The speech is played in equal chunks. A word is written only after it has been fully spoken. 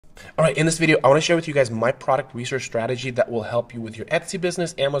All right, in this video, I want to share with you guys my product research strategy that will help you with your Etsy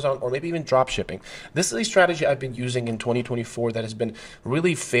business, Amazon, or maybe even drop shipping. This is a strategy I've been using in 2024 that has been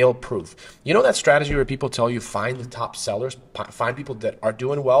really fail-proof. You know that strategy where people tell you find the top sellers, find people that are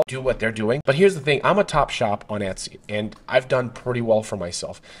doing well, do what they're doing. But here's the thing, I'm a top shop on Etsy, and I've done pretty well for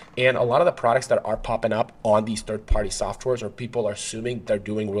myself. And a lot of the products that are popping up on these third-party softwares or people are assuming they're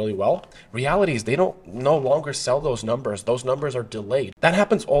doing really well, reality is they don't no longer sell those numbers. Those numbers are delayed. That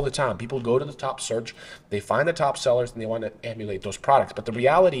happens all the time. People go to the top search, they find the top sellers, and they want to emulate those products. But the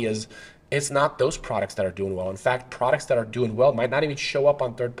reality is, it's not those products that are doing well. In fact, products that are doing well might not even show up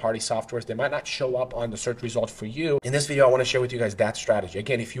on third-party softwares. They might not show up on the search results for you. In this video, I want to share with you guys that strategy.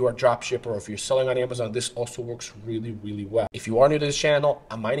 Again, if you are a drop shipper or if you're selling on Amazon, this also works really, really well. If you are new to this channel,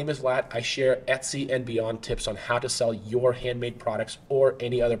 my name is Vlad. I share Etsy and beyond tips on how to sell your handmade products or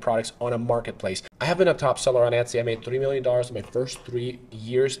any other products on a marketplace. I have been a top seller on Etsy. I made $3 million in my first 3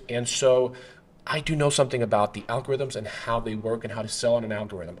 years. And so I do know something about the algorithms and how they work and how to sell on an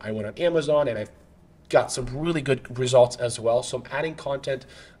algorithm. I went on Amazon and I've got some really good results as well. So I'm adding content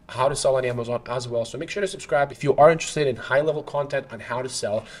how to sell on Amazon as well. So make sure to subscribe if you are interested in high-level content on how to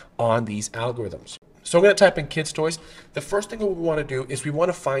sell on these algorithms. So I'm going to type in kids toys. The first thing that we want to do is we want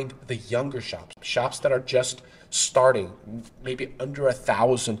to find the younger shops that are just starting, maybe under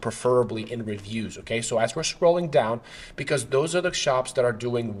 1,000 preferably in reviews. Okay, so as we're scrolling down, because those are the shops that are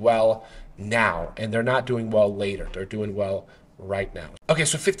doing well now and they're not doing well later, they're doing well right now. Okay,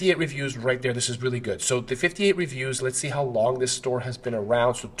 so 58 reviews right there. This is really good. So the 58 reviews, let's see how long this store has been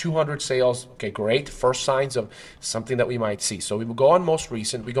around. So 200 sales. Okay, great. First signs of something that we might see. So we will go on most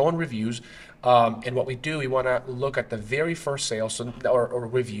recent, we go on reviews, and what we do, we want to look at the very first sale or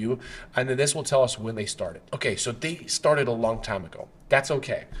review, and then this will tell us when they started. Okay, so they started a long time ago. That's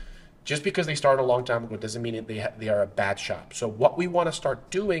okay. Just because they started a long time ago doesn't mean they are a bad shop. So what we want to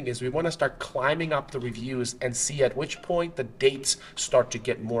start doing is we want to start climbing up the reviews and see at which point the dates start to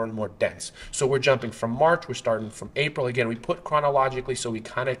get more and more dense. So we're jumping from March, we're starting from April. Again, we put chronologically so we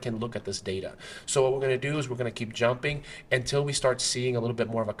kind of can look at this data. So what we're going to do is we're going to keep jumping until we start seeing a little bit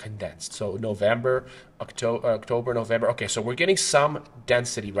more of a condensed. So November, October, November. Okay, so we're getting some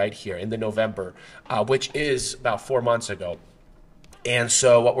density right here in the November, which is about 4 months ago. And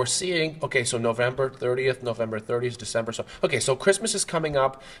so what we're seeing, okay, so November 30th, December. So, okay, so Christmas is coming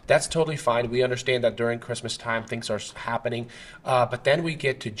up. That's totally fine. We understand that during Christmas time, things are happening. But then we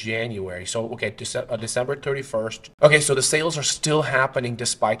get to January. So, okay, December 31st. Okay, so the sales are still happening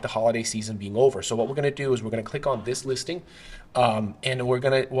despite the holiday season being over. So what we're going to do is we're going to click on this listing. And what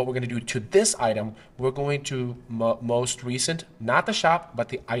we're gonna do to this item, we're going to most recent, not the shop, but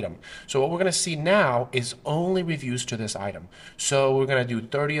the item. So what we're gonna see now is only reviews to this item. So we're gonna do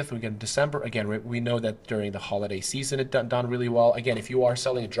 30th, we're gonna December. Again, we know that during the holiday season it done really well. Again, if you are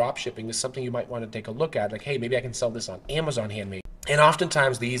selling drop shipping, this is something you might want to take a look at. Like, hey, maybe I can sell this on Amazon Handmade. And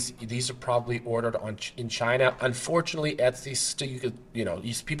oftentimes these are probably ordered in China. Unfortunately, Etsy still,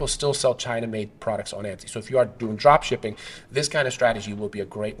 these people still sell China-made products on Etsy. So if you are doing drop shipping, this kind of strategy will be a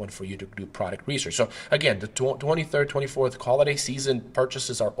great one for you to do product research. So again, the 23rd, 24th holiday season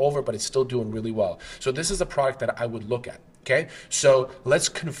purchases are over, but it's still doing really well. So this is a product that I would look at. Okay, so let's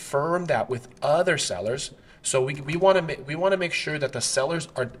confirm that with other sellers. So we want to make sure that the sales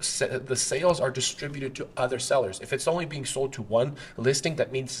are distributed to other sellers. If it's only being sold to one listing,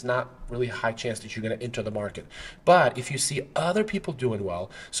 that means it's not really a high chance that you're going to enter the market. But if you see other people doing well,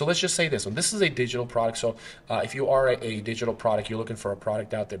 so let's just say this one. This is a digital product. So if you are a digital product, you're looking for a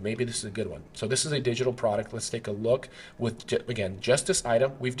product out there, maybe this is a good one. So this is a digital product. Let's take a look with, again, just this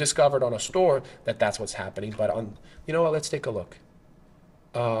item. We've discovered on a store that that's what's happening. But on, you know what, let's take a look.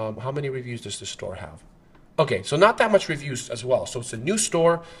 How many reviews does this store have? Okay, so not that much reviews as well. So it's a new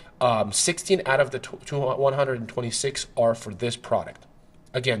store. 16 out of the 126 are for this product.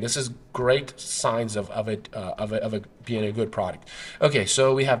 Again, this is great signs of it being a good product. Okay,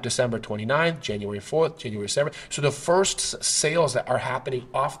 so we have December 29th, January 4th, January 7th. So the first sales that are happening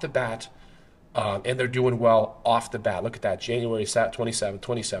off the bat, and they're doing well off the bat. Look at that, January 27,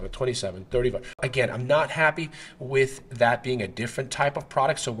 27, 27, 35. Again, I'm not happy with that being a different type of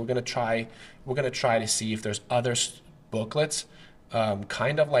product, so we're gonna try to see if there's other booklets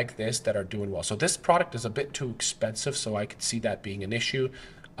kind of like this that are doing well. So this product is a bit too expensive, so I could see that being an issue.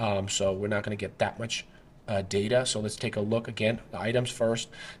 So we're not gonna get that much data. So let's take a look again, the items first.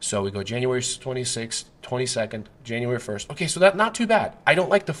 So we go January 26th, 22nd, January 1st. Okay, so that's not too bad. I don't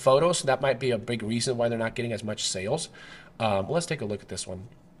like the photos, so that might be a big reason why they're not getting as much sales. Let's take a look at this one.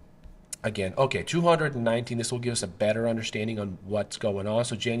 Again, okay, 219. This will give us a better understanding on what's going on.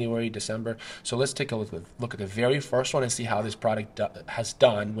 So January, December. So let's take a look at the very first one and see how this product has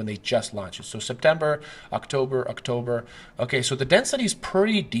done when they just launched it. So September, October. Okay, so the density is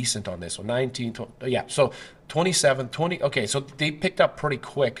pretty decent on this one. 19, 20, yeah. So 27, 20. Okay, so they picked up pretty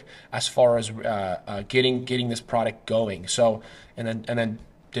quick as far as getting this product going. So and then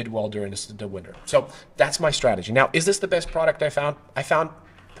did well during the winter. So that's my strategy. Now, is this the best product I found? I found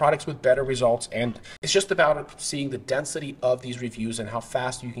products with better results, and it's just about seeing the density of these reviews and how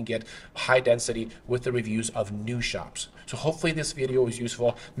fast you can get high density with the reviews of new shops. So hopefully this video was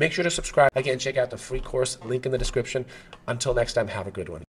useful. Make sure to subscribe. Again, check out the free course, link in the description. Until next time, have a good one.